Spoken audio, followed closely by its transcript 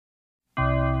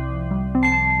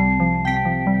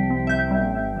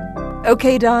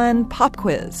Okay, Don, pop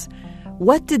quiz.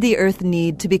 What did the Earth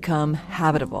need to become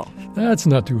habitable? That's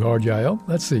not too hard, Yael.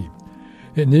 Let's see.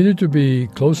 It needed to be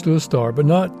close to a star, but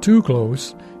not too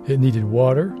close. It needed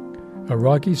water, a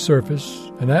rocky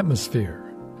surface, an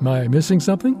atmosphere. Am I missing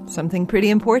something? Something pretty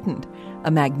important.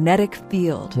 A magnetic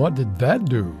field. What did that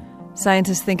do?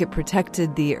 Scientists think it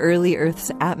protected the early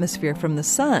Earth's atmosphere from the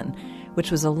sun, which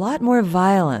was a lot more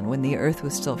violent when the Earth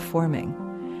was still forming.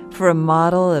 For a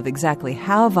model of exactly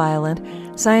how violent,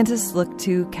 scientists looked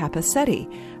to Kappa Ceti,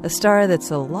 a star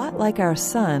that's a lot like our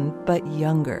sun, but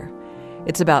younger.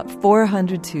 It's about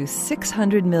 400 to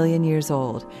 600 million years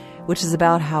old, which is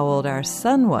about how old our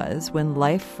sun was when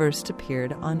life first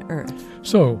appeared on Earth.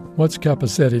 So, what's Kappa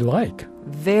Ceti like?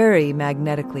 Very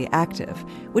magnetically active,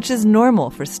 which is normal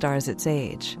for stars its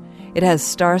age. It has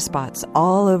star spots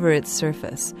all over its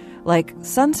surface, like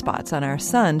sunspots on our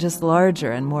sun, just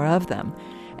larger and more of them.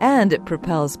 And it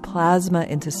propels plasma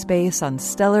into space on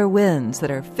stellar winds that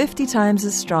are 50 times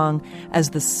as strong as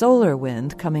the solar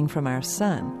wind coming from our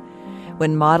sun.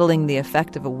 When modeling the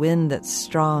effect of a wind that's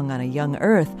strong on a young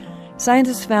Earth,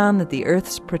 scientists found that the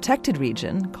Earth's protected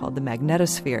region, called the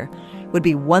magnetosphere, would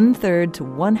be 1/3 to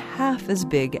 1/2 as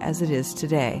big as it is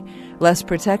today. Less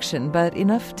protection, but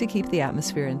enough to keep the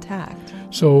atmosphere intact.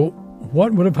 So,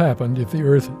 what would have happened if the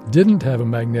Earth didn't have a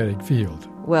magnetic field?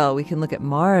 Well, we can look at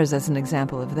Mars as an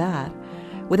example of that.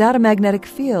 Without a magnetic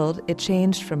field, it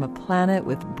changed from a planet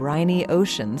with briny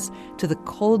oceans to the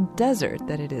cold desert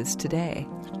that it is today.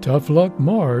 Tough luck,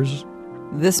 Mars.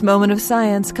 This Moment of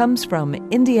Science comes from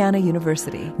Indiana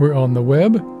University. We're on the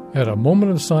web at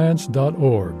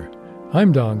amomentofscience.org.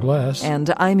 I'm Don Glass.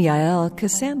 And I'm Yael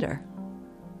Cassander.